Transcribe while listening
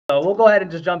So we'll go ahead and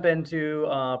just jump into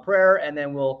prayer, and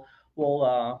then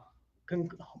I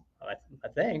think,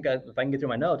 if I can get through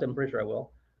my notes, I'm pretty sure I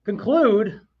will,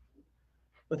 conclude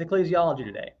with ecclesiology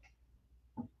today.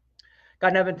 God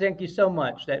in heaven, thank you so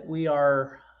much that we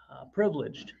are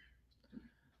privileged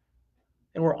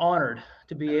and we're honored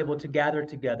to be able to gather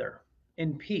together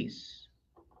in peace,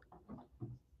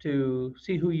 to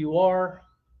see who you are,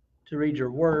 to read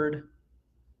your word,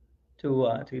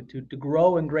 to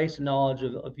grow in grace and knowledge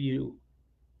of you.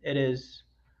 It is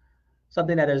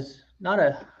something that is not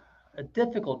a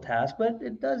difficult task, but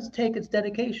it does take its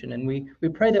dedication, and we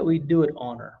pray that we do it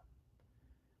honor.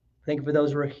 Thank you for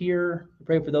those who are here. We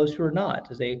pray for those who are not,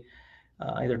 as they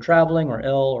either traveling or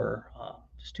ill or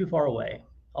just too far away.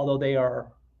 Although they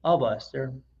are of us,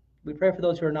 we pray for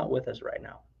those who are not with us right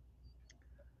now.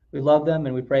 We love them,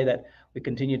 and we pray that we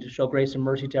continue to show grace and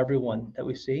mercy to everyone that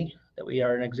we see, that we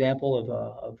are an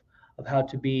example of how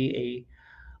to be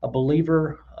a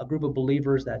believer, a group of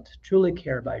believers that truly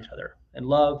care about each other and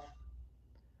love,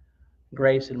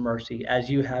 grace, and mercy, as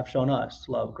you have shown us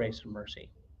love, grace, and mercy.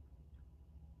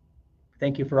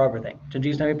 Thank you for everything. In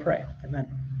Jesus' name we pray. Amen.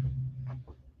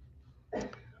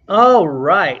 All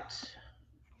right.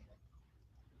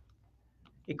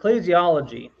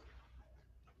 Ecclesiology.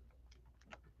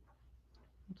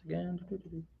 Once again.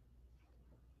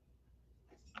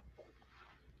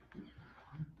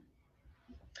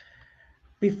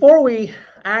 Before we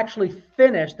actually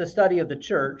finish the study of the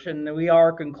church, and we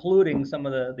are concluding some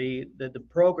of the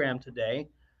program today,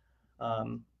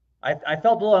 I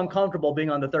felt a little uncomfortable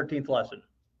being on the 13th lesson.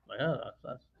 Like, oh,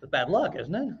 that's bad luck,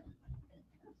 isn't it?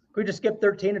 Could we just skip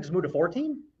 13 and just move to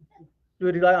 14? Do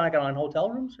we do that like on hotel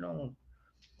rooms? No.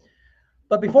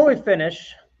 But before we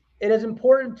finish, it is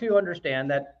important to understand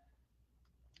that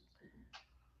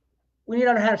we need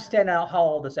to understand how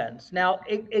all this ends. Now,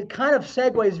 it kind of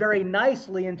segues very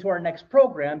nicely into our next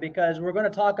program, because we're going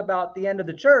to talk about the end of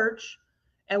the church,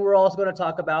 and we're also going to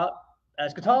talk about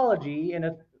eschatology in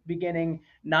a beginning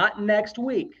not next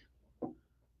week.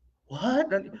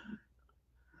 What?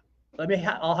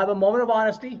 I'll have a moment of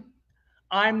honesty.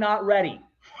 I'm not ready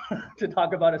to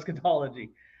talk about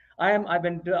eschatology. I've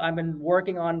been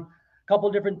working on a couple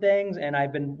of different things, and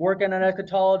I've been working on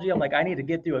eschatology. I'm like, I need to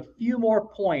get through a few more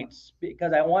points,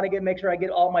 because I want to make sure I get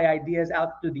all my ideas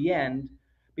out to the end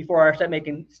before I start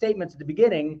making statements at the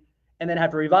beginning and then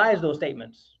have to revise those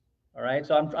statements. All right.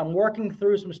 So I'm working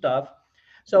through some stuff.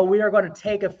 So we are going to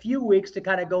take a few weeks to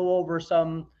kind of go over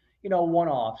some,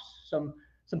 one-offs, some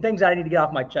things that I need to get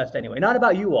off my chest anyway. Not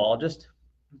about you all, just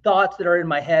thoughts that are in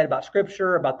my head about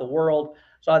scripture, about the world.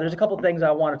 So there's a couple of things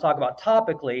I want to talk about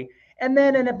topically. And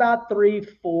then in about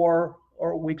 3-4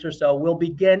 weeks or so, we'll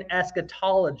begin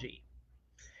eschatology.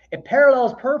 It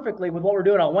parallels perfectly with what we're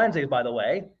doing on Wednesdays, by the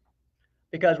way,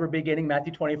 because we're beginning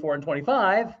Matthew 24 and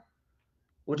 25,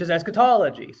 which is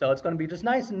eschatology. So it's going to be just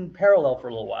nice and parallel for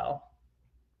a little while.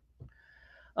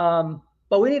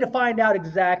 But we need to find out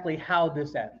exactly how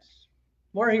this ends.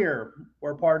 We're here.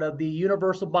 We're part of the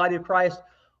universal body of Christ.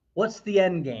 What's the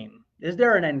end game? Is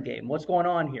there an end game? What's going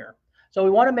on here? So we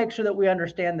want to make sure that we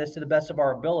understand this to the best of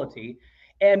our ability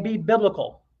and be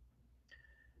biblical,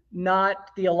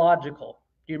 not theological.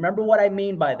 Do you remember what I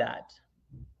mean by that?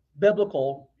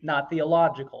 Biblical, not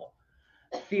theological.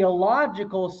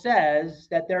 Theological says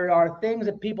that there are things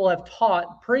that people have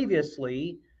taught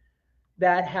previously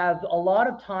that have a lot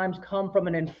of times come from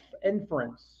an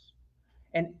inference.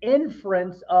 An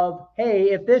inference of,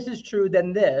 hey, if this is true,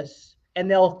 then this. And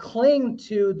they'll cling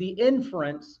to the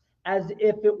inference as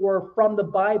if it were from the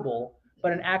Bible,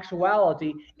 but in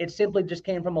actuality, it simply just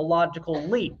came from a logical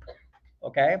leap,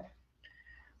 okay?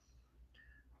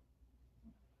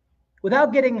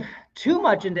 Without getting too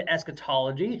much into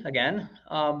eschatology, again,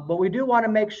 but we do want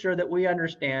to make sure that we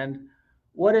understand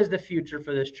what is the future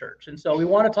for this church. And so we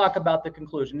want to talk about the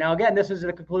conclusion. Now, again, this is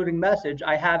a concluding message.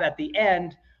 I have at the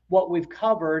end what we've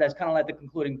covered as kind of like the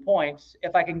concluding points.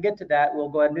 If I can get to that, we'll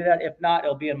go ahead and do that. If not,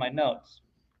 it'll be in my notes.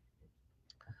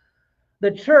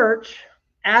 The church,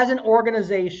 as an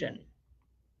organization,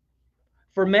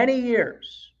 for many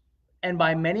years and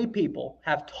by many people,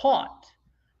 have taught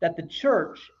that the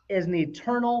church is an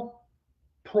eternal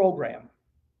program.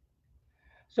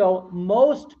 So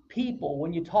most people,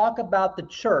 when you talk about the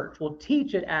church, will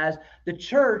teach it as the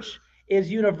church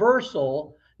is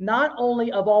universal, not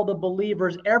only of all the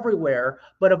believers everywhere,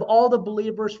 but of all the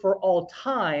believers for all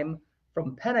time,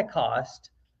 from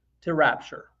Pentecost to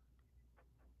rapture.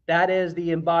 That is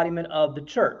the embodiment of the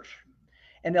church.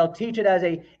 And they'll teach it as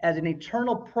an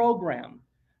eternal program.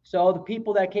 So the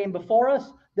people that came before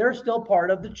us, they're still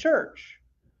part of the church.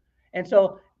 And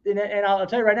so, and I'll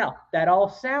tell you right now, that all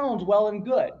sounds well and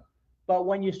good. But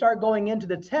when you start going into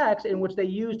the text in which they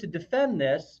use to defend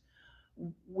this,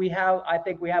 I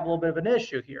think we have a little bit of an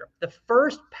issue here. The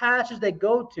first passage they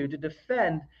go to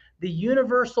defend the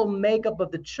universal makeup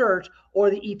of the church or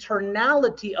the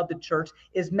eternality of the church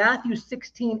is Matthew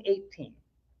 16:18.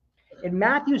 In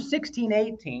Matthew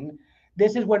 16:18,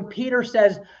 this is when Peter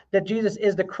says that Jesus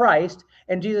is the Christ,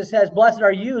 and Jesus says, "Blessed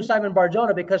are you, Simon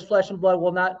Bar-Jonah, because flesh and blood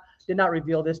did not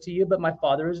reveal this to you, but my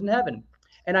Father is in heaven.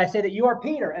 And I say that you are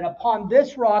Peter, and upon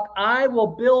this rock I will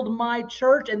build my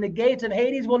church, and the gates of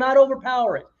Hades will not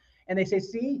overpower it." And they say,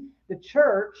 see, the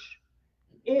church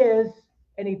is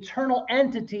an eternal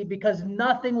entity because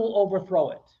nothing will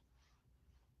overthrow it.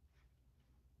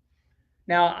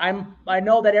 Now, I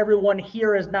know that everyone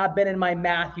here has not been in my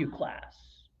Matthew class.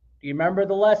 Do you remember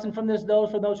the lesson from this,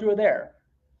 for those who are there?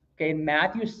 Okay,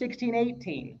 Matthew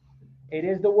 16:18. It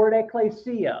is the word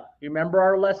ecclesia. You remember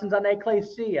our lessons on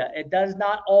ecclesia. It does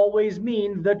not always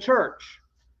mean the church.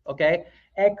 Okay,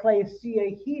 ecclesia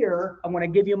here, I'm going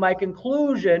to give you my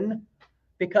conclusion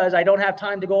because I don't have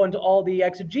time to go into all the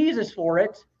exegesis for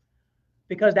it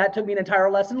because that took me an entire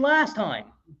lesson last time.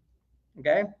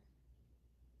 Okay?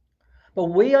 But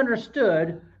we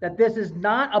understood that this is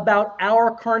not about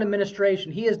our current administration.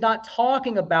 He is not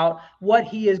talking about what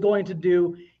he is going to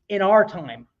do in our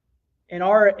time, in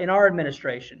our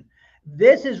administration.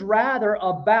 This is rather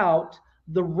about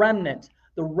the remnant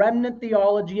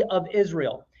theology of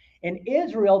Israel. In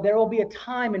Israel, there will be a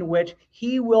time in which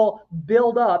he will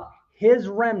build up his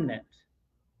remnant.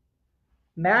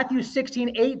 Matthew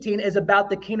 16:18 is about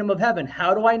the kingdom of heaven.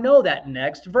 How do I know that?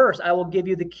 Next verse, I will give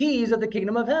you the keys of the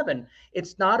kingdom of heaven.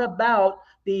 It's not about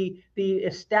the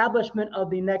establishment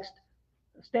of the next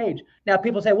stage. Now,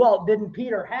 people say, well, didn't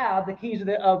Peter have the keys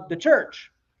of the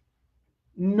church?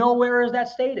 Nowhere is that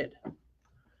stated.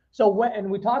 So and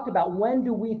we talked about when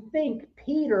do we think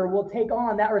Peter will take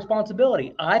on that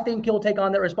responsibility? I think he'll take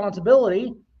on that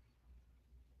responsibility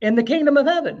in the kingdom of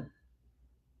heaven.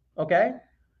 Okay?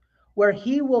 Where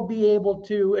he will be able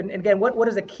to, and again, what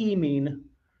does a key mean?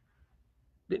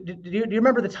 Do you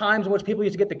remember the times in which people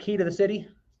used to get the key to the city?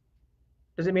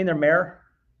 Does it mean they're mayor?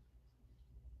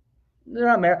 They're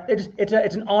not mayor. It's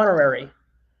an honorary.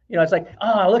 You know, it's like,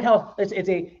 look how it's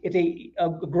a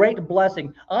great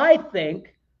blessing. I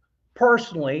think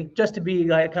personally, just to be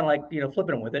kind of like,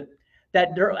 flipping with it, that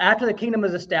after the kingdom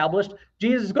is established,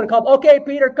 Jesus is going to call, okay,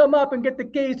 Peter, come up and get the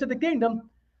keys to the kingdom.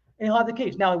 And he'll have the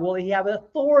keys. Now, will he have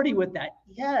authority with that?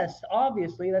 Yes,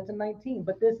 obviously, that's in 19.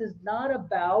 But this is not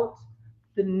about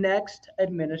the next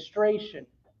administration.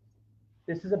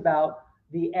 This is about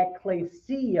the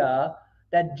ecclesia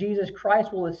that Jesus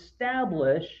Christ will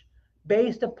establish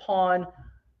based upon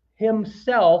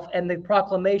himself and the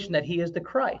proclamation that he is the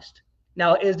Christ.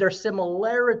 Now, is there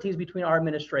similarities between our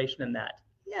administration and that?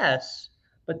 Yes,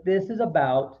 but this is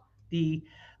about the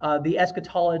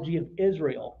eschatology of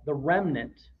Israel, the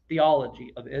remnant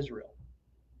theology of Israel.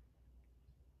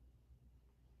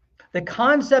 The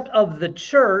concept of the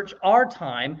church, our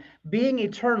time, being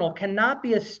eternal cannot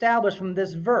be established from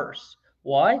this verse.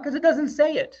 Why? Because it doesn't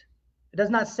say it. It does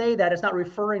not say that. It's not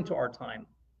referring to our time.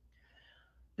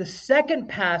 The second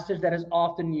passage that is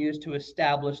often used to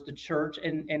establish the church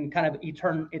in kind of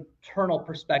eternal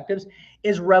perspectives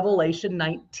is Revelation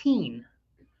 19.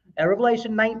 And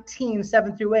Revelation 19,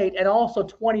 7 through 8, and also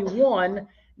 21,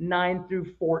 9 through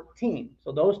 14.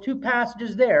 So those two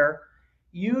passages there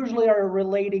usually are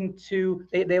relating to,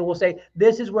 they will say,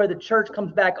 this is where the church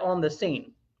comes back on the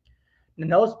scene. And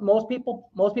most people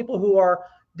who are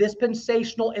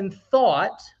dispensational in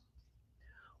thought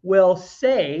will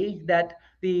say that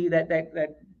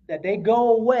that they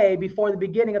go away before the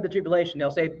beginning of the tribulation.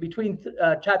 They'll say between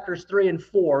chapters 3 and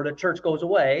 4, the church goes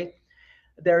away.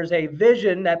 There's a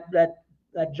vision that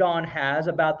John has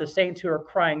about the saints who are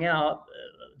crying out,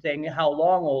 saying, "How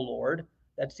long, O Lord?"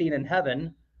 That's seen in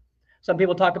heaven. Some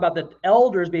people talk about the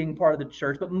elders being part of the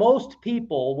church, but most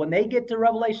people, when they get to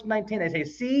Revelation 19, they say,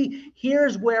 see,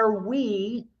 here's where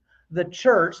we, the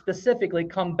church specifically,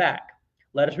 come back.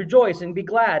 Let us rejoice and be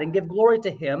glad and give glory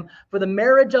to him, for the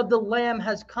marriage of the Lamb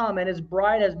has come, and his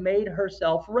bride has made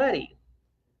herself ready.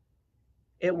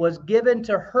 It was given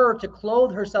to her to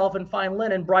clothe herself in fine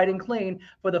linen, bright and clean,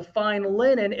 for the fine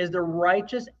linen is the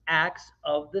righteous acts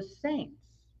of the saints.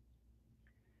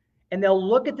 And they'll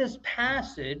look at this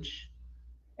passage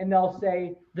and they'll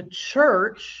say, the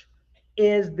church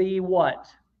is the what?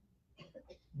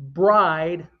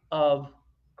 Bride of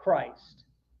Christ.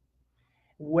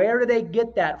 Where do they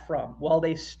get that from? Well,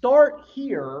 they start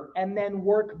here and then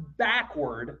work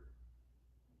backward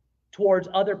towards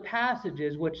other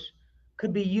passages which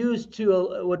could be used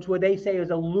to, which what they say is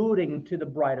alluding to the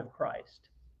bride of Christ.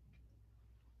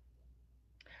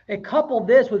 They couple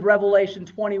this with Revelation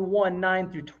 21,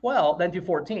 9 through 12, 9 through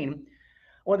 14.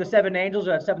 One of the seven angels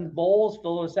who had seven bowls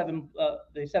filled with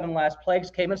the seven last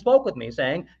plagues came and spoke with me,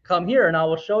 saying, "Come here, and I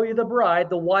will show you the bride,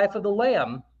 the wife of the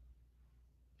Lamb."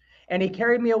 And he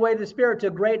carried me away to the Spirit to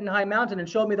a great and high mountain and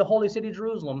showed me the holy city,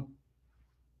 Jerusalem.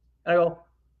 And I go,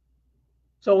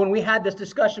 so when we had this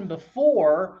discussion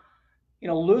before,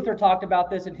 Luther talked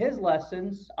about this in his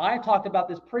lessons. I talked about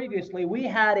this previously. We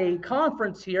had a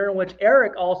conference here in which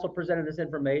Eric also presented this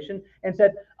information and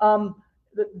said,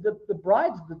 the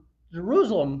bride's the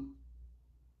Jerusalem.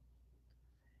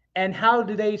 And how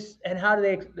do they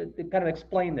kind of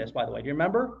explain this, by the way? Do you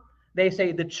remember? They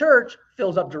say the church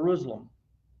fills up Jerusalem.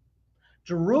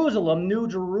 Jerusalem, New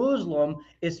Jerusalem,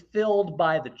 is filled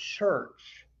by the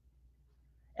church.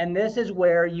 And this is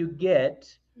where you get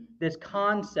this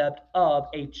concept of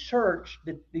a church,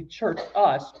 the church,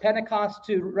 us, Pentecost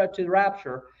to the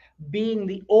rapture, being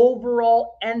the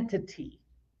overall entity,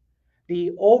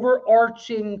 the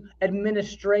overarching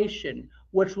administration,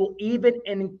 which will even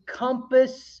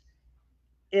encompass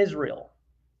Israel.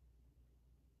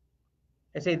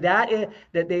 They say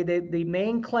the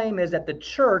main claim is that the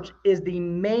church is the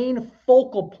main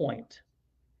focal point.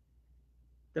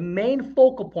 The main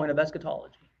focal point of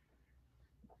eschatology.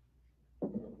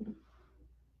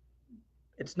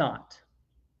 It's not.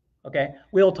 Okay?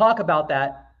 We'll talk about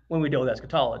that when we deal with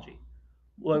eschatology.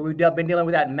 Well, we've been dealing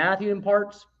with that in Matthew in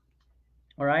parts.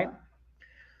 All right?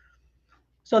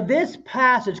 So this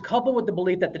passage, coupled with the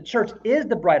belief that the church is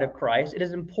the bride of Christ, it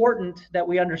is important that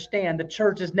we understand the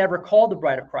church is never called the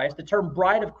bride of Christ. The term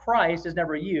bride of Christ is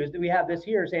never used. We have this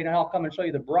here saying, I'll come and show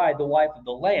you the bride, the wife of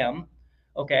the Lamb.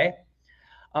 Okay?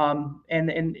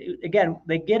 And again,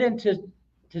 they get into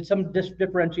some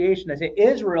differentiation. They say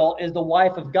Israel is the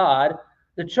wife of God.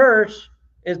 The church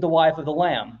is the wife of the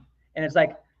Lamb. And it's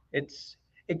like,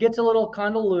 it gets a little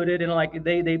convoluted, and like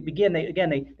they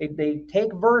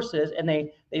take verses and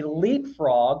they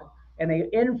leapfrog and they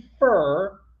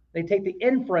infer, they take the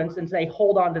inference and say,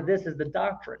 hold on to this as the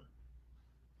doctrine.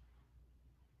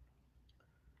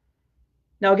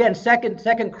 Now again,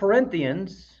 Second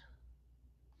Corinthians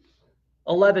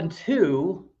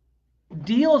 11:2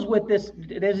 deals with this.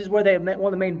 This is where one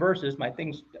of the main verses. My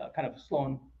thing's kind of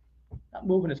slowing, not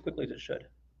moving as quickly as it should.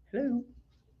 Hello.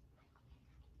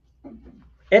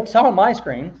 It's on my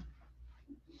screen.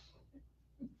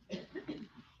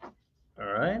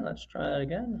 All right, let's try that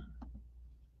again.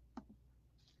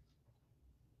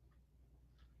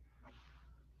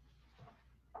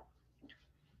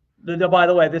 By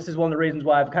the way, this is one of the reasons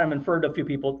why I've kind of inferred to a few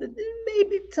people that it may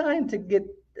be time to get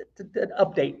to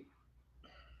update.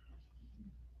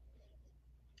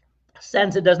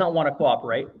 Since it does not want to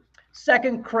cooperate.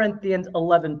 2 Corinthians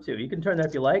 11:2. You can turn there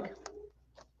if you like.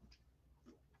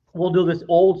 We'll do this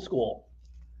old school.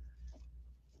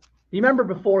 You remember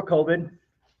before COVID,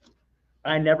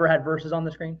 I never had verses on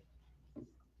the screen?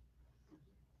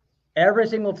 Every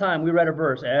single time we read a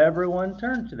verse, everyone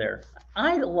turned to there.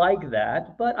 I like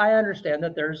that, but I understand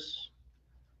that there's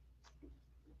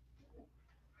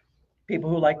people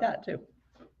who like that too.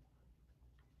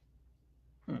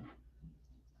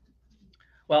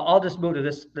 Well, I'll just move to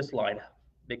this slide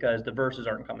because the verses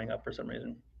aren't coming up for some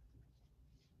reason.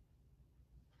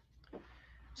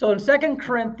 So in 2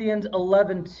 Corinthians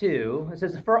 11:2, it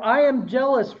says, "For I am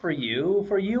jealous for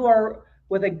you are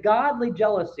with a godly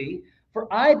jealousy,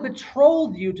 for I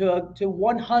betrothed you to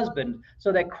one husband,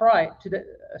 so that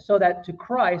to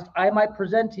Christ I might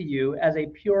present to you as a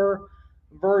pure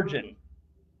virgin."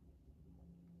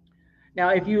 Now,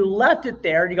 if you left it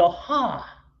there and you go,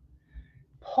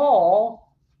 Paul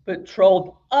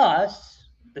betrothed us,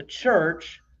 the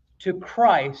church, to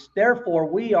Christ. Therefore,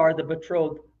 we are the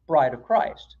betrothed bride of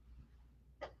Christ.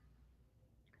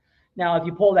 Now, if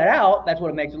you pull that out, that's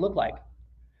what it makes it look like.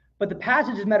 But the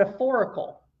passage is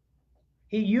metaphorical.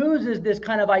 He uses this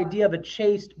kind of idea of a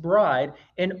chaste bride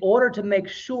in order to make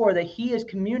sure that he is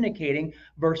communicating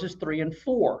verses 3 and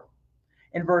 4.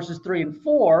 In verses 3 and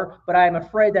 4, "But I am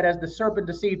afraid that as the serpent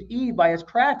deceived Eve by his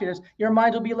craftiness, your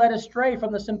minds will be led astray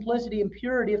from the simplicity and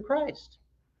purity of Christ.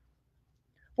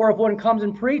 For if one comes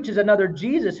and preaches another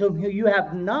Jesus whom you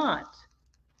have not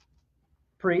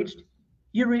preached,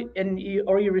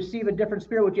 or you receive a different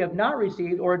spirit which you have not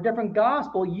received, or a different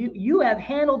gospel, you have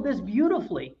handled this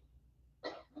beautifully."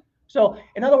 So,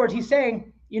 in other words, he's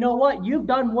saying, you know what, you've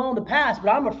done well in the past, but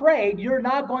I'm afraid you're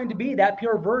not going to be that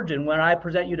pure virgin when I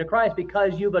present you to Christ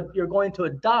because you're going to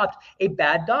adopt a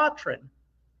bad doctrine.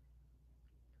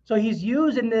 So he's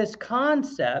using this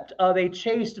concept of a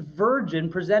chaste virgin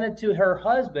presented to her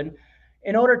husband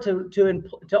in order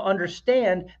to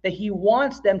understand that he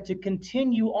wants them to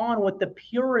continue on with the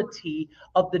purity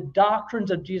of the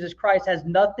doctrines of Jesus Christ. Has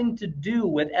nothing to do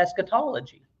with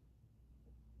eschatology.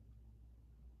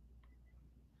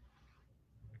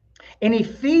 In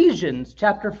Ephesians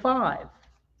chapter 5,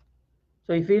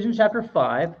 so Ephesians chapter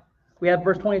 5, we have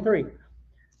verse 23.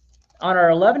 On our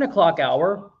 11 o'clock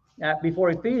hour,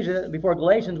 before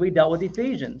Galatians, we dealt with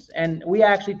Ephesians. And we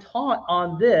actually taught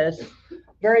on this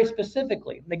very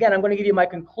specifically. Again, I'm going to give you my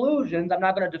conclusions. I'm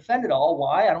not going to defend it all.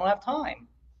 Why? I don't have time.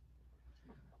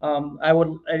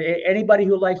 Anybody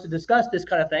who likes to discuss this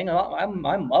kind of thing,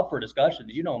 I'm up for discussion.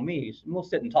 You know me. We'll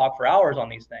sit and talk for hours on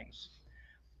these things.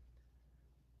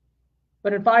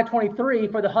 But in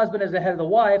 5:23, for the husband is the head of the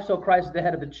wife, so Christ is the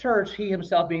head of the church, he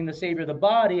himself being the Savior of the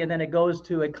body. And then it goes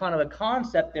to a kind of a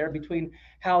concept there between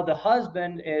how the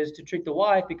husband is to treat the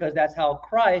wife, because that's how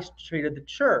Christ treated the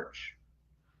church,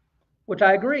 which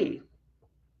I agree.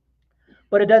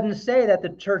 But it doesn't say that the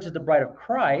church is the bride of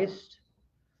Christ.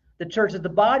 The church is the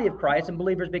body of Christ, and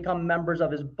believers become members of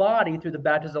his body through the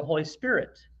baptism of the Holy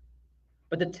Spirit.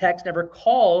 But the text never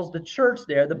calls the church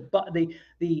there the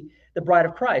bride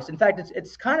of Christ. In fact,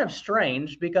 it's kind of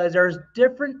strange, because there's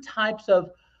different types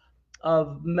of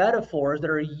metaphors that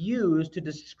are used to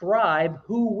describe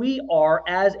who we are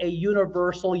as a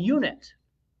universal unit.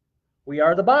 We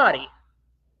are the body.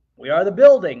 We are the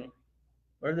building.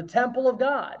 We're the temple of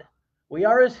God. We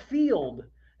are his field.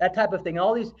 That type of thing.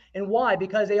 All these, and why?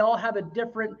 Because they all have a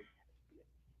different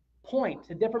point,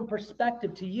 a different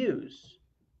perspective to use.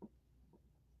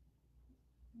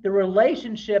 The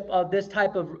relationship of this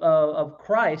type of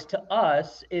Christ to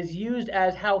us is used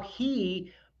as how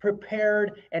he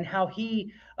prepared and how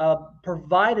he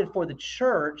provided for the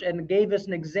church and gave us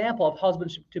an example of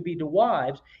husbands to be to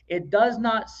wives. It does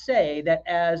not say that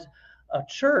as a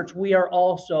church we are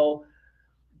also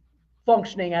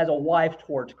functioning as a wife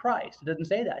towards Christ. It doesn't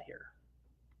say that here.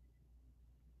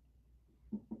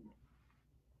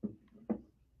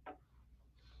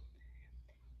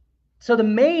 So the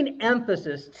main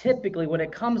emphasis, typically, when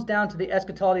it comes down to the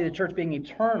eschatology of the church being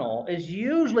eternal, is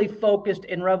usually focused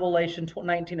in Revelation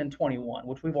 19 and 21,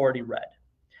 which we've already read.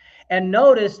 And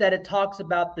notice that it talks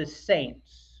about the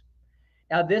saints.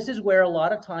 Now, this is where a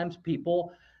lot of times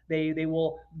people, they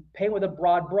will paint with a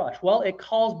broad brush. Well, it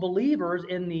calls believers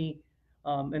in the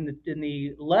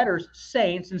letters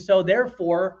saints, and so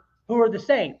therefore, who are the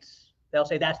saints? They'll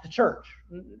say that's the church.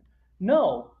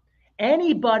 No.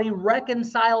 Anybody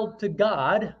reconciled to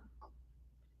God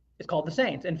is called the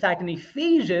saints. In fact, in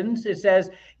Ephesians, it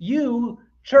says, you,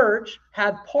 church,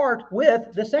 have part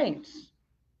with the saints.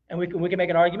 And we can make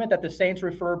an argument that the saints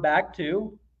refer back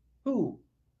to who?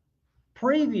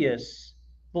 Previous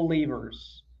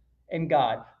believers in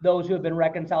God. Those who have been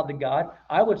reconciled to God,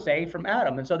 I would say, from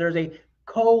Adam. And so there's a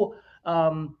co-heirship.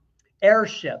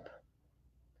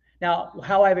 Now,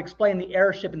 how I've explained the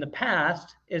heirship in the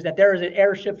past is that there is an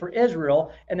heirship for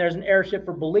Israel, and there's an heirship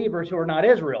for believers who are not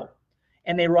Israel.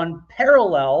 And they run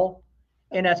parallel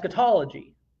in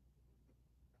eschatology.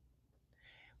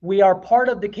 We are part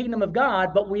of the kingdom of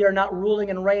God, but we are not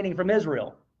ruling and reigning from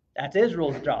Israel. That's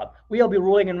Israel's job. We'll be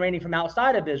ruling and reigning from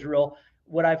outside of Israel,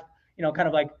 what I've, kind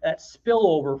of like that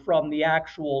spillover from the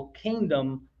actual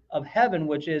kingdom of heaven,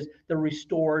 which is the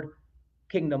restored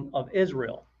kingdom of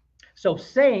Israel. So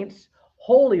saints,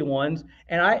 holy ones,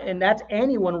 and that's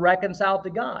anyone reconciled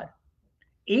to God.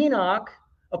 Enoch,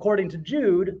 according to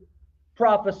Jude,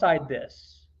 prophesied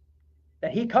this,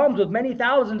 that he comes with many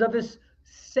thousands of his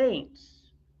saints.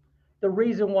 The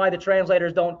reason why the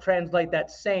translators don't translate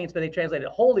that saints, but they translate it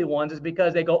holy ones, is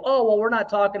because they go, oh, well, we're not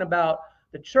talking about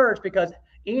the church, because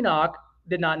Enoch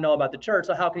did not know about the church,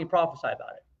 so how can he prophesy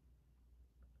about it?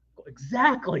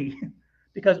 Exactly,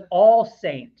 because all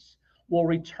saints will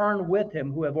return with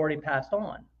him who have already passed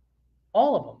on.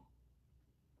 All of them.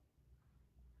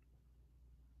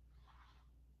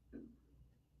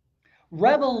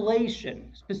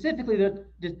 Revelation, specifically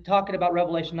talking about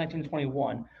Revelation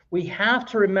 19:21, we have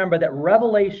to remember that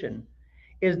Revelation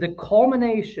is the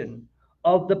culmination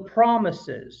of the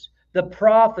promises, the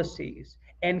prophecies,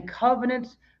 and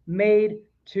covenants made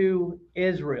to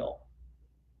Israel.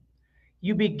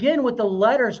 You begin with the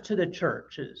letters to the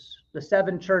churches, the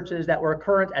 7 churches that were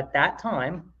current at that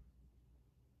time.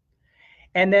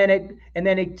 And then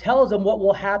it tells them what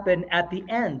will happen at the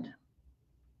end.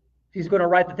 He's going to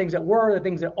write the things that were, the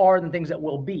things that are, and the things that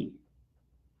will be.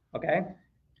 Okay?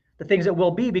 The things that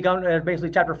will be become basically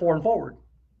chapter 4 and forward.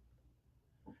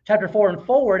 Chapter 4 and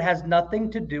forward has nothing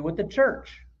to do with the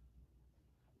church.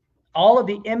 All of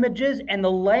the images and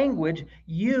the language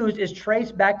used is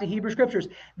traced back to Hebrew scriptures.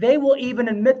 They will even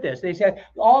admit this. They say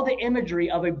all the imagery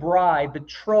of a bride,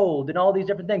 betrothed, and all these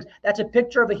different things, that's a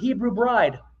picture of a Hebrew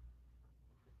bride.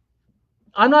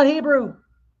 I'm not Hebrew.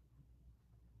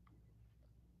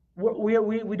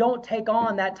 We don't take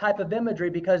on that type of imagery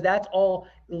because that's all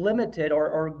limited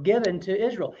or given to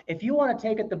Israel. If you want to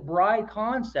take it the bride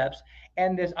concepts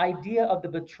and this idea of the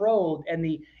betrothed and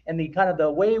the kind of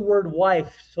the wayward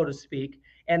wife, so to speak,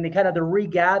 and the kind of the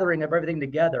regathering of everything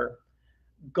together,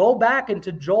 go back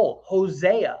into Joel,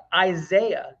 Hosea,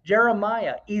 Isaiah,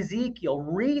 Jeremiah, Ezekiel.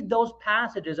 Read those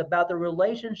passages about the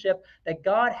relationship that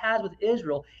God has with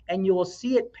Israel, and you will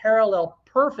see it parallel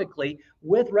perfectly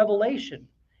with Revelation.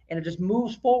 And it just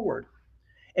moves forward.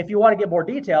 If you want to get more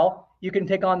detail, you can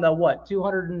take on the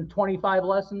 225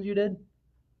 lessons you did?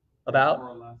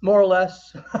 About? More or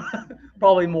less.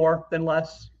 Probably more than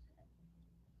less.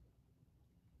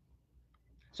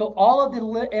 So all of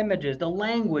the images, the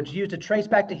language used to trace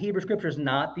back to Hebrew scriptures,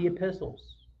 not the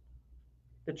epistles.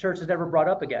 The church has never brought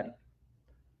up again.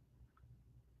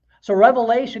 So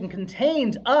Revelation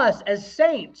contains us as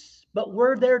saints, but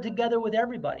we're there together with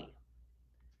everybody.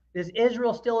 Is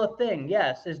Israel still a thing?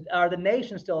 Yes. Are the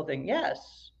nations still a thing?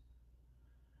 Yes.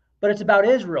 But it's about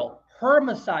Israel, her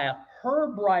Messiah,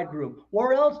 her bridegroom.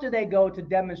 Where else do they go to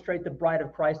demonstrate the bride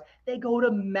of Christ? They go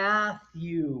to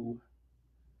Matthew.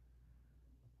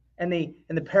 And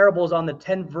the parables on the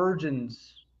 10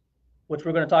 virgins, which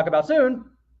we're going to talk about soon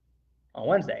on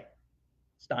Wednesday.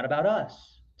 It's not about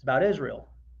us. It's about Israel.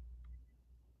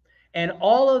 And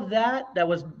all of that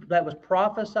was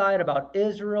prophesied about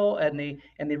Israel and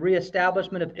the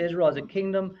reestablishment of Israel as a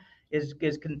kingdom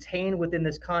is contained within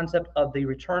this concept of the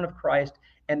return of Christ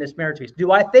and this marriage feast.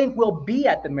 Do I think we'll be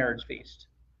at the marriage feast?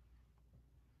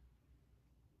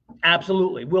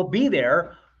 Absolutely. We'll be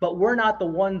there, but we're not the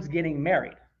ones getting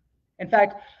married. In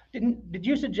fact, did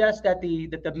you suggest that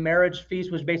the marriage feast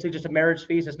was basically just a marriage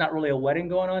feast? It's not really a wedding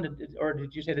going on? Or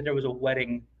did you say that there was a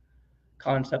wedding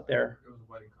concept there? It was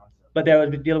a wedding concept. But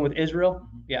that was dealing with Israel?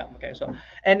 Mm-hmm. Yeah, okay. So,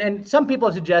 and some people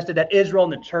have suggested that Israel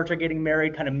and the church are getting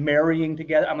married, kind of marrying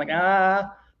together. I'm like,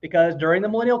 because during the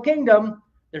millennial kingdom,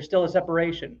 there's still a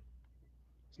separation.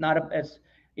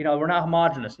 We're not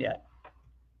homogenous yet.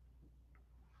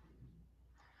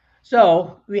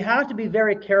 So we have to be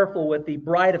very careful with the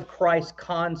bride of Christ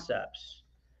concepts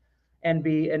and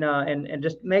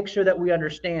just make sure that we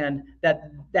understand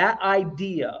that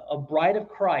idea of bride of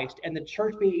Christ and the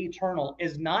church being eternal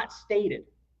is not stated,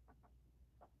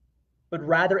 but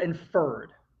rather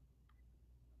inferred.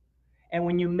 And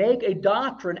when you make a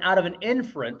doctrine out of an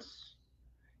inference,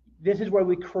 this is where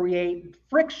we create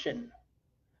friction.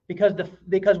 Because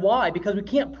why? Because we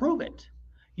can't prove it.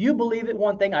 You believe it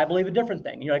one thing, I believe a different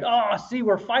thing. You're like, see,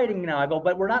 we're fighting now. I go,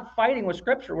 but we're not fighting with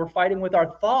Scripture. We're fighting with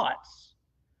our thoughts.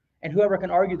 And whoever can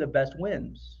argue the best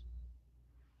wins.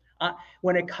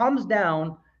 When it comes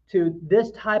down to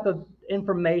this type of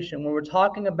information, when we're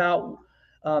talking about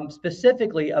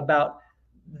specifically about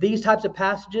these types of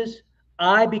passages,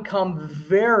 I become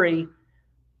very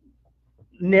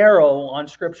narrow on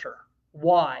Scripture.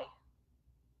 Why?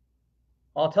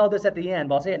 I'll tell this at the end,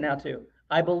 but I'll say it now too.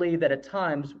 I believe that at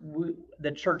times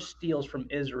the church steals from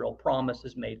Israel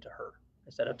promises made to her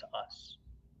instead of to us.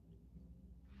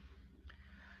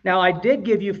 Now, I did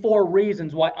give you 4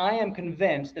 reasons why I am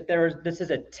convinced that this is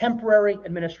a temporary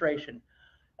administration.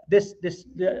 The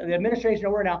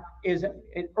administration we're in now is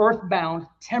earthbound,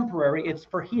 temporary. It's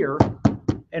for here,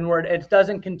 and it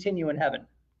doesn't continue in heaven.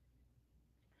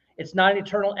 It's not an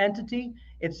eternal entity.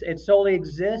 It solely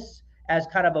exists as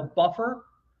kind of a buffer,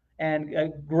 and a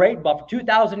great buffer.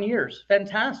 2,000 years,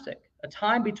 fantastic. A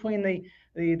time between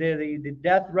the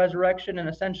death, resurrection, and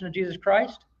ascension of Jesus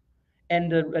Christ,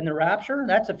 and the rapture.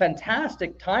 That's a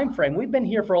fantastic time frame. We've been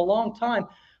here for a long time.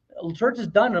 The church has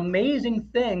done amazing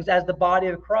things as the body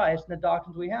of Christ and the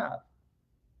doctrines we have.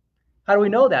 How do we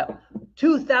know that?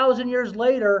 2,000 years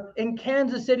later in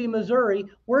Kansas City, Missouri,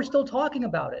 we're still talking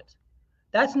about it.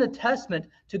 That's an attestament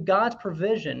to God's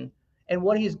provision and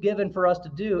what he's given for us to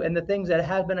do and the things that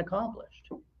have been accomplished.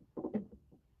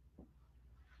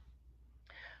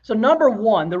 So number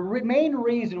one, the main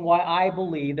reason why I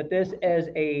believe that this is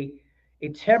a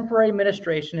temporary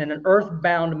administration and an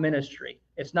earthbound ministry,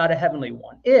 it's not a heavenly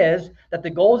one, is that the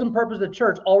goals and purposes of the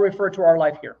church all refer to our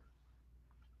life here.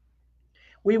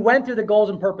 We went through the goals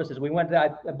and purposes. We went to,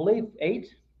 I believe, 8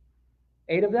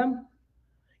 of them.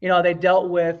 They dealt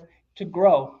with to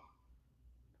grow,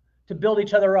 to build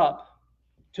each other up,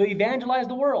 to evangelize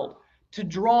the world, to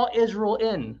draw Israel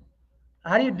in.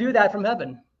 How do you do that from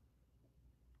heaven?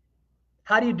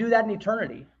 How do you do that in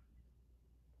eternity?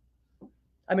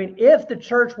 I mean, if the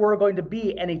church were going to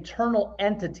be an eternal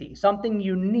entity, something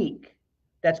unique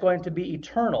that's going to be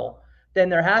eternal, then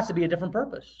there has to be a different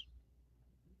purpose.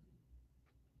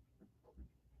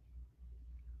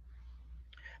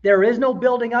 There is no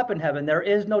building up in heaven. There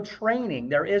is no training.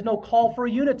 There is no call for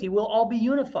unity. We'll all be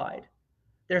unified.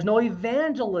 There's no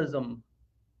evangelism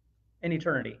in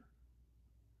eternity.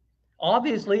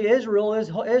 Obviously, Israel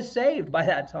is saved by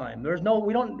that time. We're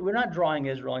not drawing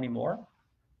Israel anymore.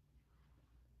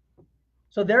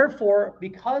 So therefore,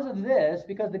 because of this,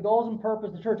 because the goals and purpose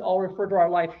of the church all refer to our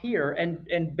life here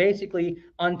and basically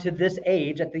unto this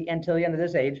age, until the end of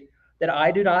this age, that I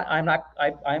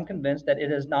am convinced that it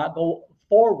does not go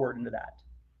forward into that.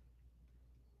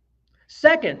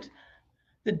 Second,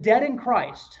 the dead in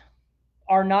Christ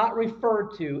are not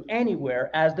referred to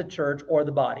anywhere as the church or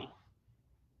the body.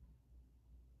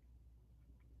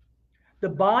 The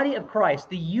body of Christ,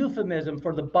 the euphemism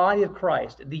for the body of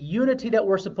Christ, the unity that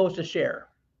we're supposed to share,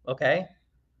 okay,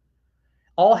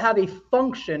 all have a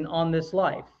function on this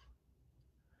life.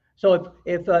 So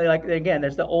if like, again,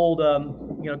 there's the old,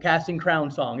 Casting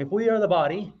Crowns song. If we are the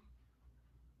body,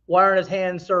 why aren't his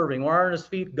hands serving? Why aren't his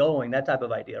feet going? That type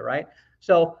of idea, right?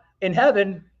 So in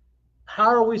heaven, how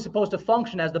are we supposed to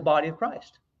function as the body of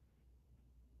Christ?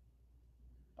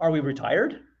 Are we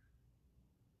retired?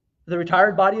 The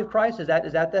retired body of Christ, is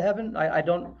that the heaven? I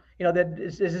don't, that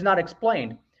this is not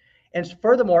explained. And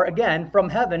furthermore, again, from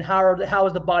heaven, how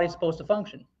is the body supposed to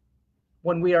function?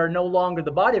 When we are no longer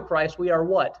the body of Christ, we are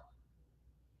what?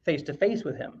 Face to face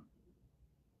with him.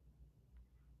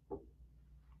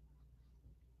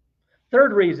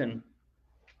 Third reason,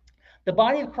 the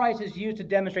body of Christ is used to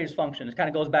demonstrate his function.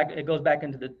 It goes back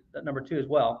into the number 2 as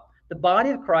well. The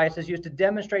body of Christ is used to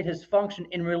demonstrate his function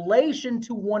in relation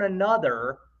to one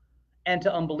another and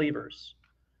to unbelievers.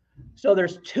 So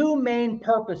there's 2 main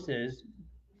purposes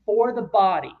for the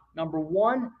body. Number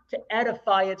 1, to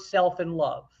edify itself in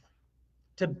love,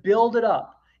 to build it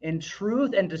up in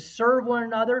truth and to serve one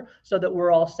another so that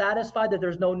we're all satisfied, that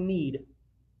there's no need.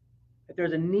 If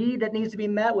there's a need that needs to be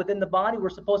met within the body, we're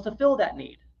supposed to fill that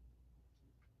need.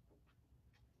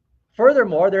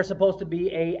 Furthermore, there's supposed to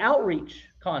be an outreach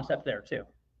concept there too.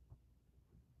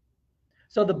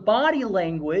 So the body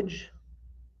language,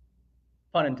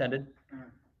 pun intended,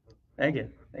 thank you,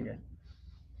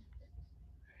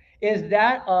 is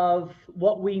that of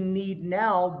what we need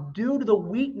now due to the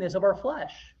weakness of our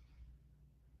flesh.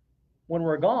 When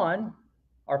we're gone,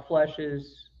 our flesh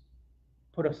is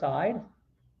put aside.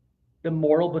 The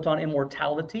mortal puts on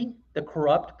immortality. The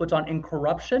corrupt puts on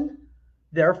incorruption.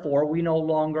 Therefore, we no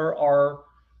longer are,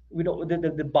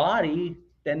 the body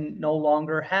then no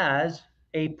longer has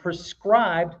a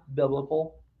prescribed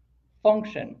biblical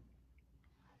function.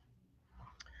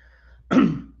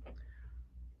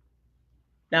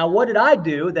 Now, what did I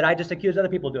do that I just accused other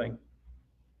people doing?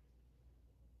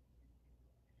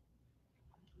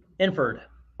 Inferred.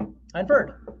 I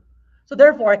inferred. So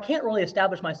therefore, I can't really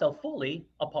establish myself fully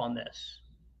upon this.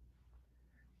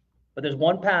 But there's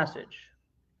one passage,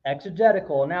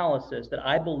 exegetical analysis, that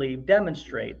I believe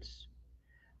demonstrates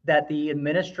that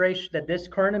this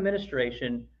current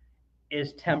administration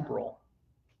is temporal.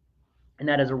 And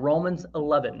that is Romans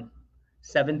 11,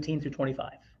 17 through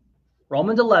 25.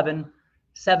 Romans 11,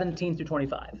 17 through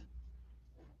 25.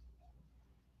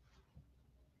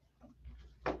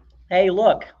 Hey,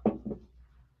 look.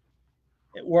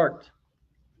 It worked.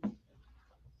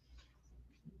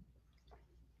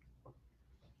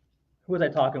 Who was I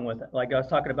talking with? Like, I was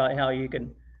talking about how you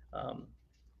can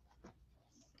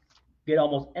get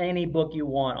almost any book you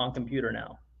want on computer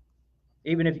now.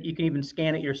 Even if you can even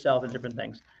scan it yourself and different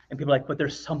things. And people are like, but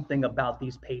there's something about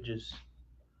these pages.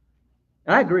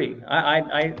 And I agree.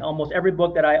 I almost every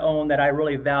book that I own that I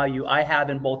really value, I have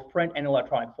in both print and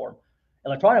electronic form.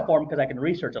 Electronic form because I can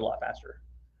research it a lot faster.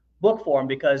 Book form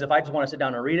because if I just want to sit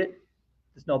down and read it,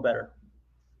 it's no better.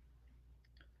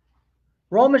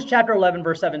 Romans chapter 11,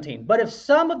 verse 17. But if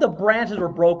some of the branches were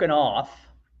broken off,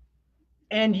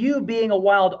 and you being a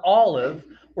wild olive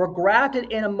were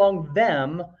grafted in among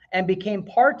them and became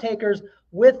partakers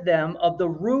with them of the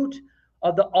root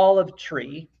of the olive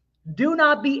tree, do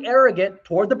not be arrogant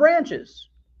toward the branches.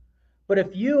 But if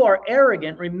you are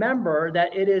arrogant, remember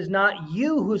that it is not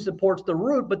you who supports the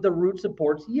root, but the root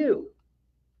supports you.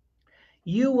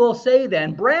 You will say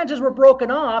then, branches were broken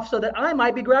off so that I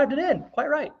might be grafted in. Quite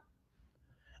right.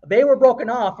 They were broken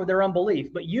off for their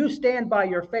unbelief, but you stand by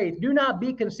your faith. Do not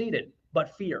be conceited,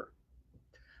 but fear.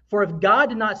 For if God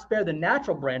did not spare the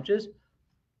natural branches,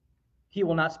 he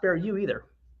will not spare you either.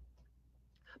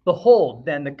 Behold,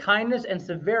 then, the kindness and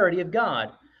severity of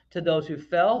God. To those who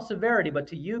fell, severity, but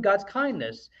to you, God's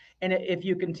kindness. And if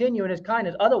you continue in his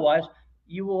kindness, otherwise,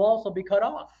 you will also be cut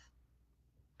off.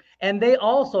 And they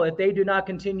also, if they do not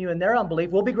continue in their unbelief,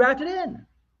 will be grafted in,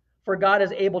 for God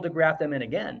is able to graft them in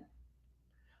again.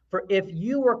 For if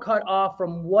you were cut off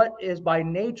from what is by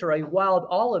nature a wild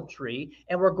olive tree,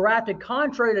 and were grafted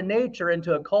contrary to nature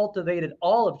into a cultivated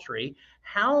olive tree,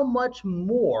 how much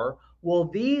more will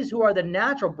these who are the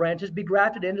natural branches be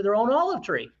grafted into their own olive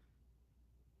tree?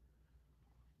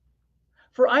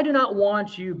 For I do not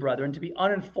want you, brethren, to be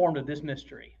uninformed of this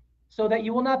mystery, so that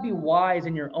you will not be wise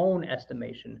in your own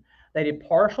estimation, that a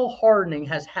partial hardening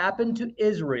has happened to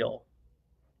Israel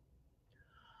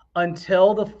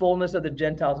until the fullness of the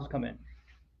Gentiles has come in.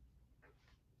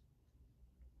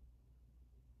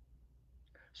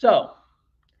 So,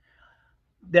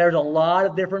 there's a lot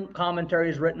of different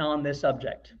commentaries written on this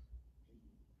subject.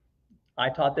 I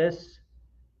taught this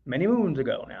many moons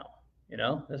ago now. You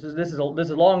know, this is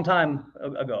a long time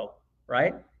ago,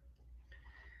 right?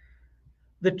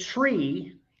 The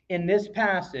tree in this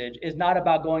passage is not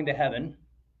about going to heaven.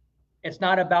 It's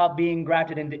not about being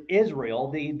grafted into Israel.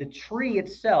 The tree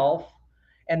itself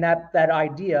and that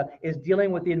idea is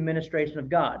dealing with the administration of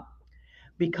God.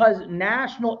 Because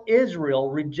national Israel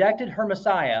rejected her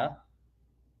Messiah,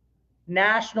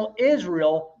 national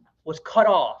Israel was cut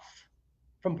off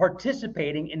from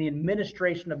participating in the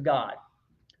administration of God.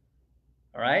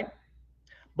 All right?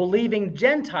 Believing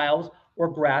Gentiles were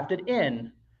grafted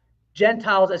in.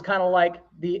 Gentiles is kind of like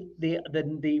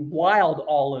the wild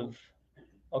olive.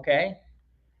 Okay?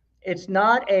 It's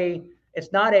not a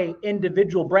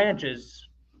individual branches.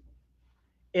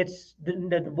 It's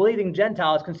the believing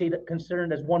Gentile is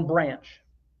considered as one branch.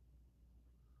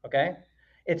 Okay?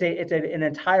 It's an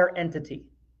entire entity.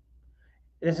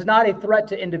 This is not a threat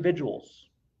to individuals.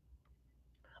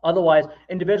 Otherwise,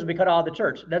 individuals will be cut out of the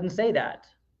church. It doesn't say that,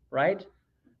 right?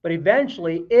 But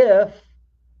eventually, if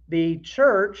the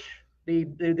church, the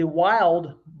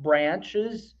wild branch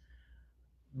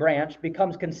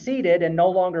becomes conceited and no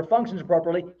longer functions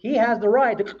appropriately, he has the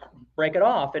right to break it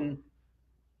off and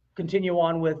continue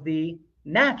on with the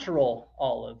natural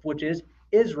olive, which is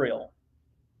Israel.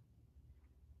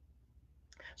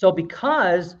 So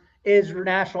because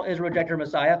national Israel rejected her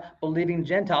Messiah, believing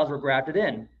Gentiles were grafted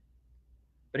in.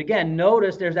 But again,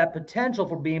 notice there's that potential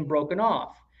for being broken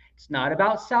off. It's not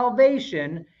about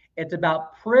salvation. It's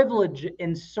about privilege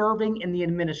in serving in the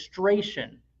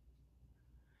administration.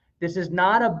 This is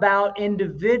not about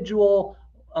individual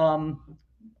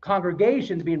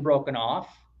congregations being broken off.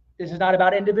 This is not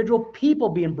about individual people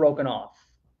being broken off.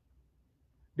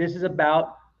 This is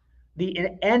about the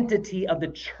entity of the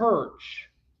church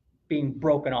being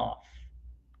broken off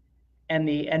and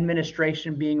the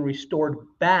administration being restored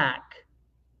back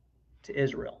to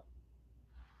Israel.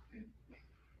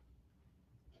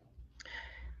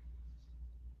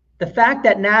 The fact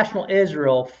that national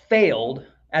Israel failed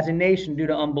as a nation due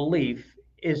to unbelief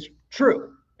is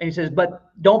true. And he says,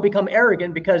 but don't become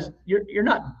arrogant because you're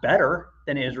not better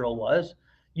than Israel was.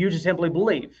 You just simply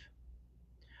believe.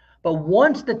 But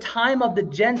once the time of the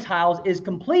Gentiles is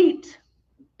complete,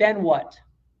 then what?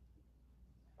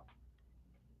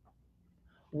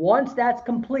 Once that's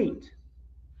complete,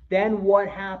 then what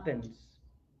happens?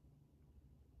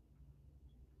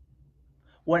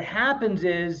 What happens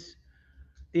is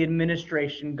the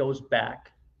administration goes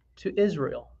back to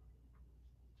Israel.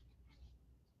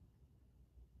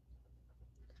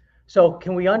 So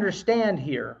can we understand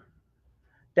here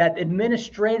that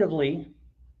administratively,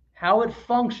 how it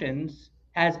functions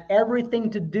has everything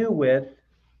to do with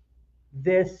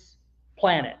this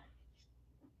planet,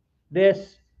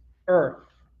 this earth,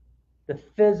 the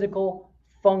physical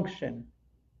function.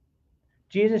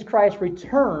 Jesus Christ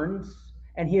returns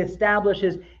and he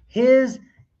establishes his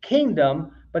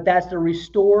kingdom, but that's the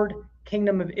restored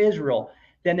kingdom of Israel.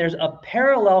 Then there's a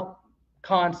parallel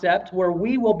concept where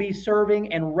we will be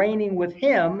serving and reigning with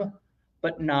him,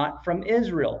 but not from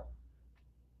Israel.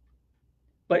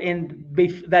 But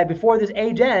before this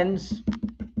age ends,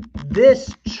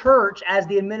 this church, as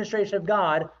the administration of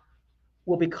God,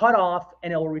 will be cut off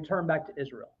and it will return back to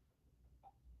Israel.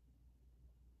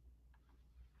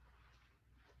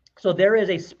 So there is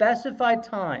a specified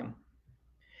time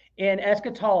in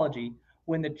eschatology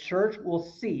when the church will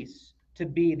cease to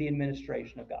be the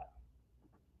administration of God.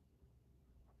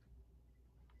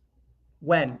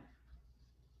 When?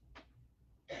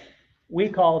 We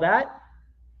call that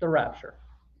the rapture.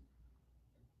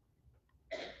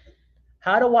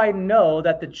 How do I know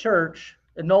that the church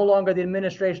is no longer the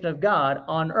administration of God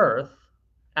on earth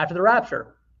after the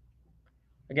rapture?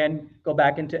 Again, go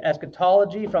back into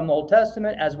eschatology from the Old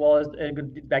Testament, as well as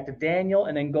back to Daniel,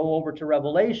 and then go over to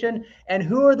Revelation. And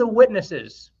who are the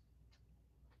witnesses?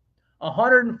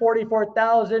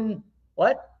 144,000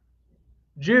 what?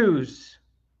 Jews,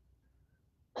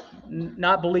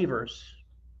 not believers.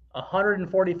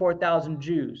 144,000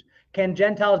 Jews. Can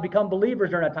Gentiles become believers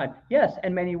during that time? Yes,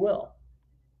 and many will.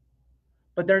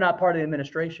 But they're not part of the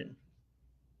administration.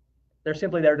 They're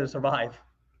simply there to survive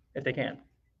if they can.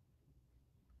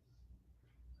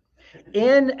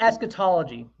 In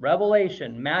eschatology,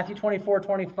 Revelation, Matthew 24,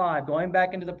 25, going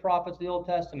back into the prophets of the Old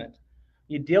Testament,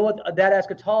 you deal with that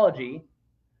eschatology,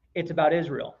 it's about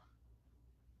Israel.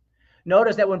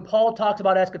 Notice that when Paul talks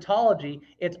about eschatology,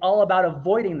 it's all about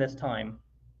avoiding this time,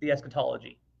 the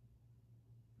eschatology.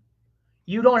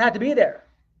 You don't have to be there.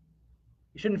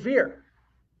 You shouldn't fear.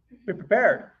 Be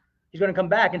prepared. He's going to come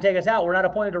back and take us out. We're not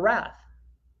appointed to wrath.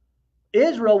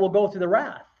 Israel will go through the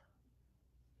wrath.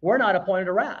 We're not appointed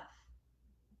to wrath.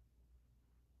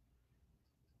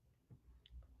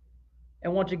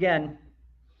 And once again,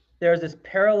 there's this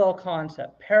parallel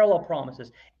concept, parallel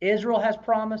promises. Israel has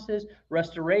promises,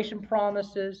 restoration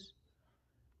promises.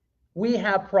 We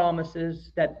have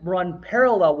promises that run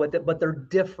parallel with it, but they're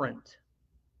different.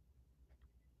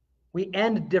 We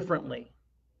end differently.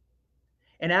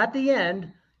 And at the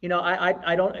end, you know,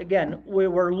 I don't, again,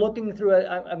 we're looking through,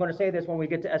 I'm going to say this when we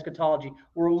get to eschatology,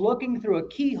 we're looking through a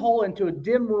keyhole into a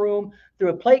dim room, through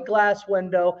a plate glass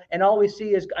window, and all we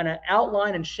see is an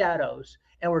outline and shadows.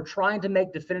 And we're trying to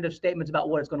make definitive statements about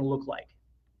what it's going to look like.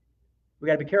 We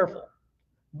got to be careful.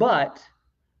 But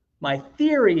my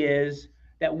theory is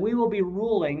that we will be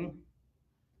ruling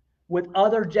with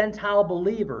other Gentile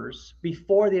believers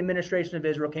before the administration of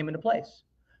Israel came into place.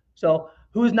 So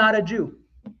who's not a Jew?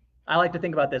 I like to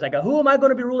think about this. I go, who am I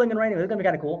going to be ruling and reigning with? It's going to be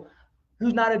kind of cool.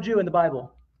 Who's not a Jew in the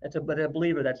Bible? That's a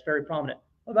believer that's very prominent.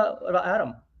 What about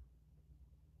Adam?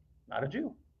 Not a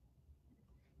Jew.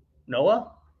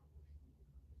 Noah?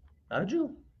 Not a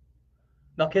Jew.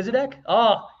 Melchizedek?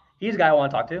 Oh, he's a guy I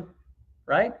want to talk to,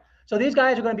 right? So these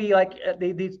guys are going to be like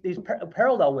these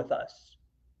parallel with us.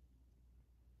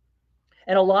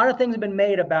 And a lot of things have been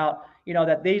made about, you know,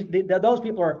 that those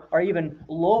people are even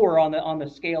lower on the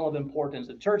scale of importance.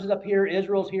 The church is up here,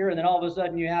 Israel's here, and then all of a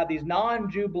sudden you have these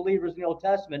non-Jew believers in the Old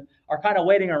Testament are kind of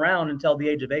waiting around until the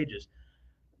age of ages.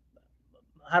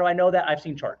 How do I know that? I've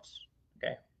seen charts.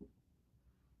 Okay.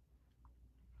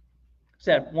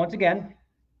 So once again,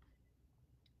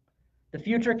 the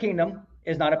future kingdom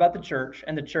is not about the church,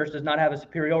 and the church does not have a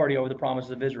superiority over the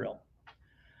promises of Israel.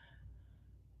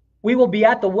 We will be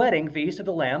at the wedding feast of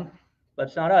the Lamb, but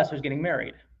it's not us who's getting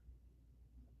married.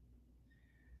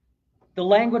 The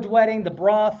language wedding, the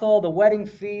brothel, the wedding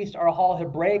feast are all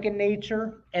Hebraic in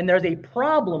nature, and there's a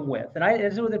problem with, and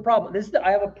this is the problem.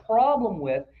 I have a problem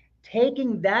with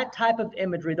taking that type of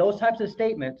imagery, those types of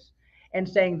statements, and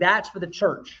saying that's for the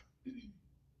church,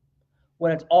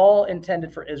 when it's all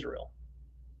intended for Israel.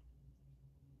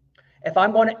 If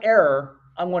I'm going to err,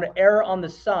 I'm going to err on the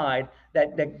side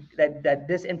that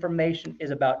this information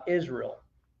is about Israel.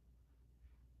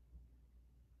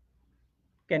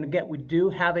 Again, we do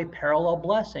have a parallel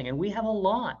blessing, and we have a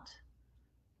lot,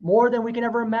 more than we can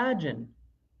ever imagine.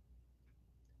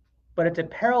 But it's a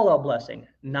parallel blessing,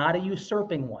 not a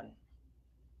usurping one.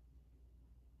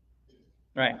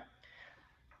 Right.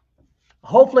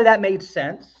 Hopefully that made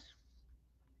sense.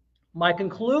 My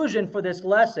conclusion for this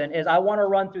lesson is I want to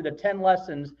run through the 10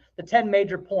 lessons, the 10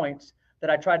 major points that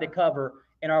I tried to cover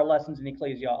in our lessons in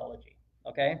ecclesiology.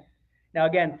 Okay. Now,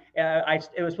 again,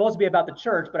 it was supposed to be about the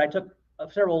church, but I took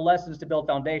several lessons to build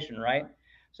foundation, right?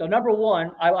 So number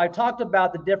one, I talked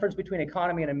about the difference between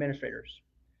economy and administrators,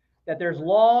 that there's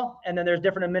law and then there's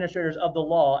different administrators of the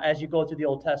law as you go through the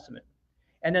Old Testament.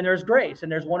 And then there's grace,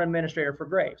 and there's one administrator for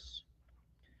grace.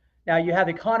 Now you have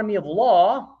economy of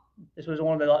law. This was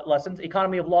one of the lessons,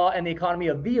 economy of law and the economy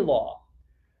of the law.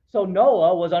 So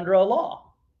Noah was under a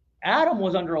law. Adam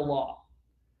was under a law.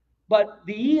 But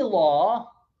the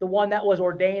law, the one that was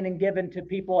ordained and given to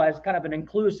people as kind of an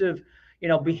inclusive,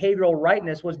 behavioral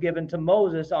rightness, was given to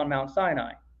Moses on Mount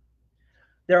Sinai.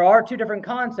 There are two different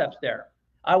concepts there.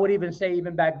 I would even say,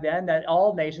 even back then, that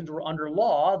all nations were under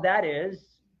law. That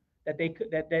is, that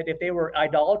if they were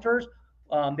idolaters,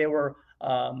 they were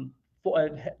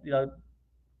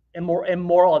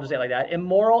immoral. I'll just say it like that: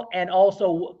 immoral and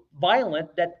also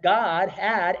violent. That God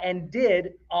had and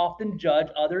did often judge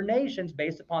other nations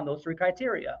based upon those three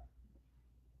criteria.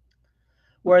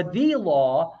 Where the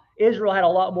law, Israel had a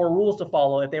lot more rules to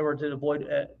follow if they were to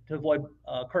avoid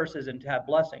curses and to have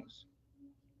blessings.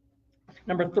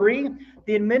 Number three,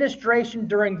 the administration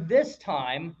during this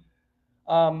time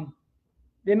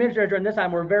The administrators during this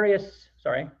time were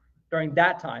during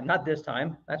that time, not this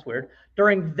time, that's weird.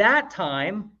 During that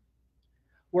time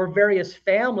were various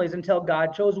families until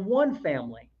God chose one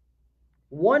family,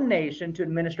 one nation to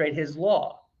administrate his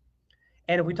law.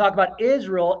 And if we talk about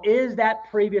Israel, is that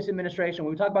previous administration.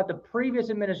 When we talk about the previous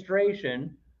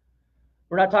administration,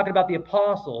 we're not talking about the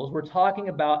apostles, we're talking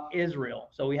about Israel.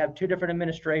 So we have two different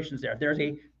administrations there. There's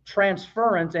a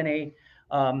transference and a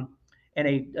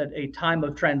time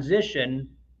of transition,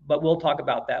 but we'll talk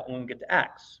about that when we get to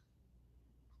Acts.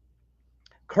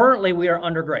 Currently, we are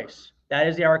under grace. That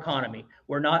is our economy.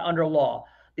 We're not under law.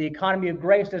 The economy of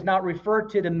grace does not refer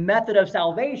to the method of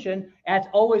salvation. That's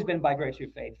always been by grace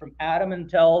through faith, from Adam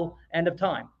until end of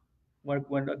time, when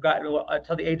God,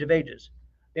 until the age of ages.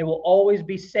 They will always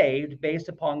be saved based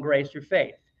upon grace through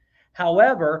faith.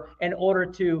 However, in order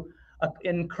to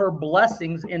incur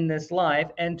blessings in this life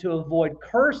and to avoid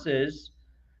curses,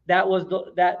 that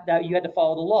you had to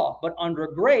follow the law. But under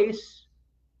grace,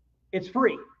 it's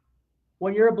free.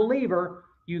 When you're a believer,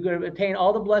 you can attain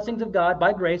all the blessings of God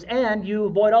by grace, and you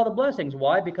avoid all the blessings.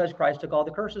 Why? Because Christ took all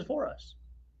the curses for us.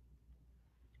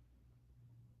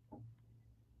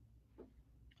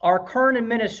 Our current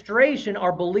administration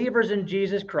are believers in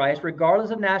Jesus Christ,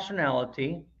 regardless of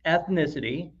nationality,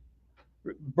 ethnicity,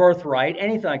 birthright,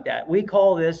 anything like that. We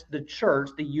call this the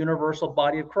church, the universal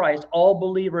body of Christ, all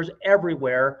believers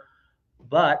everywhere,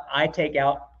 but I take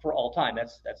out for all time.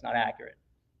 That's not accurate.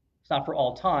 It's not for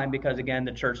all time because, again,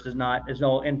 the church there's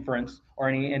no inference or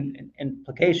any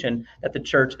implication that the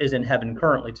church is in heaven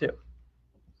currently too.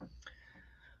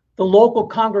 The local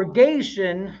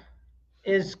congregation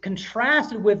is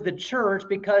contrasted with the church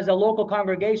because a local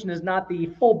congregation is not the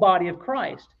full body of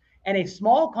Christ. And a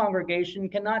small congregation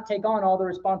cannot take on all the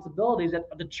responsibilities that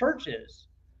the church is.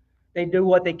 They do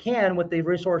what they can with the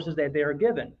resources that they are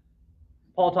given.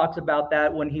 Paul talks about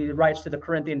that when he writes to the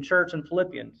Corinthian church in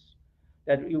Philippians,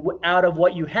 that out of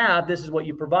what you have, this is what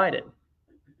you provided.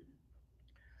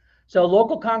 So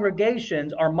local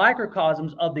congregations are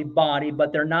microcosms of the body,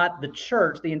 but they're not the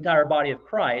church, the entire body of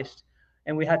Christ.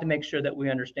 And we have to make sure that we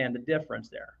understand the difference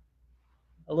there.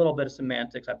 A little bit of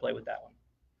semantics, I play with that one.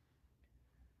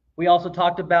 We also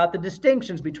talked about the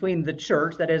distinctions between the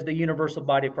church, that is the universal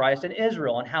body of Christ, and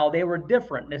Israel, and how they were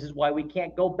different. This is why we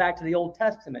can't go back to the Old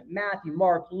Testament, Matthew,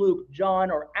 Mark, Luke,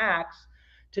 John, or Acts,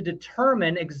 to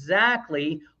determine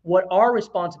exactly what our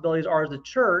responsibilities are as a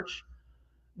church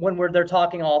when they're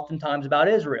talking oftentimes about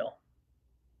Israel.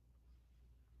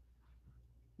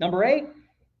 Number 8,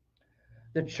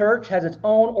 the church has its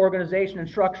own organization and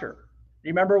structure. Do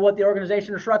you remember what the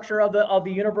organization or structure of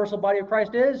the universal body of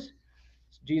Christ is?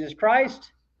 It's Jesus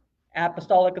Christ,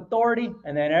 apostolic authority,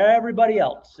 and then everybody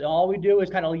else. And all we do is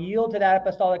kind of yield to that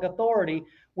apostolic authority,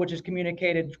 which has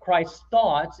communicated Christ's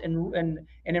thoughts and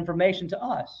information to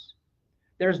us.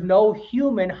 There's no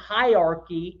human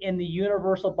hierarchy in the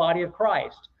universal body of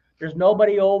Christ. There's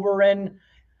nobody over in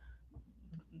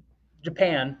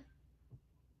Japan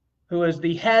who is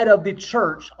the head of the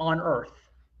church on earth.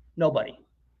 Nobody.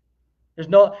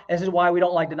 This is why we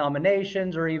don't like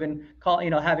denominations or even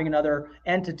having another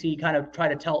entity kind of try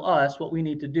to tell us what we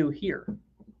need to do here.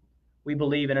 We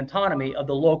believe in autonomy of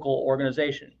the local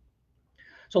organization.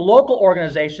 So local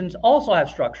organizations also have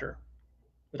structure.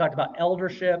 We talked about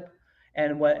eldership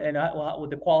and what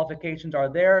the qualifications are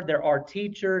there. There are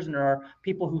teachers and there are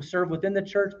people who serve within the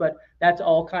church, but that's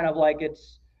all kind of like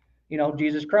it's,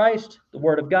 Jesus Christ, the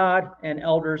Word of God, and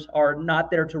elders are not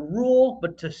there to rule,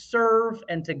 but to serve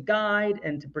and to guide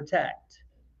and to protect.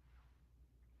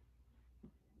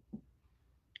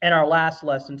 And our last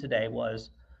lesson today was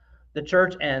the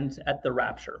church ends at the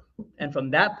rapture. And from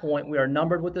that point, we are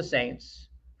numbered with the saints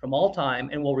from all time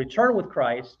and will return with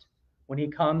Christ when he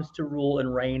comes to rule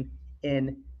and reign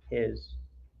in his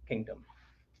kingdom.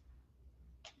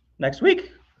 Next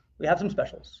week, we have some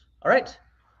specials. All right.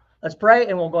 Let's pray,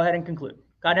 and we'll go ahead and conclude.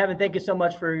 God in heaven, thank you so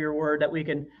much for your word that we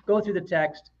can go through the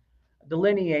text,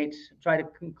 delineate, try to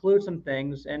conclude some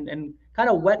things, and kind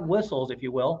of wet whistles, if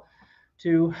you will,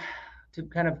 to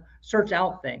kind of search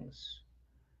out things,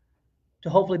 to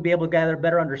hopefully be able to gather a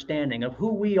better understanding of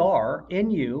who we are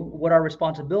in you, what our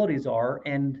responsibilities are,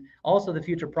 and also the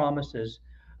future promises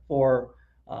for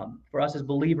us as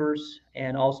believers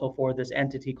and also for this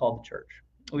entity called the church.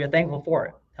 We are thankful for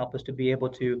it. Help us to be able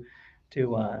to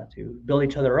build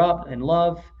each other up in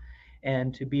love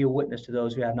and to be a witness to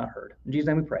those who have not heard. In Jesus'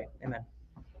 name we pray. Amen.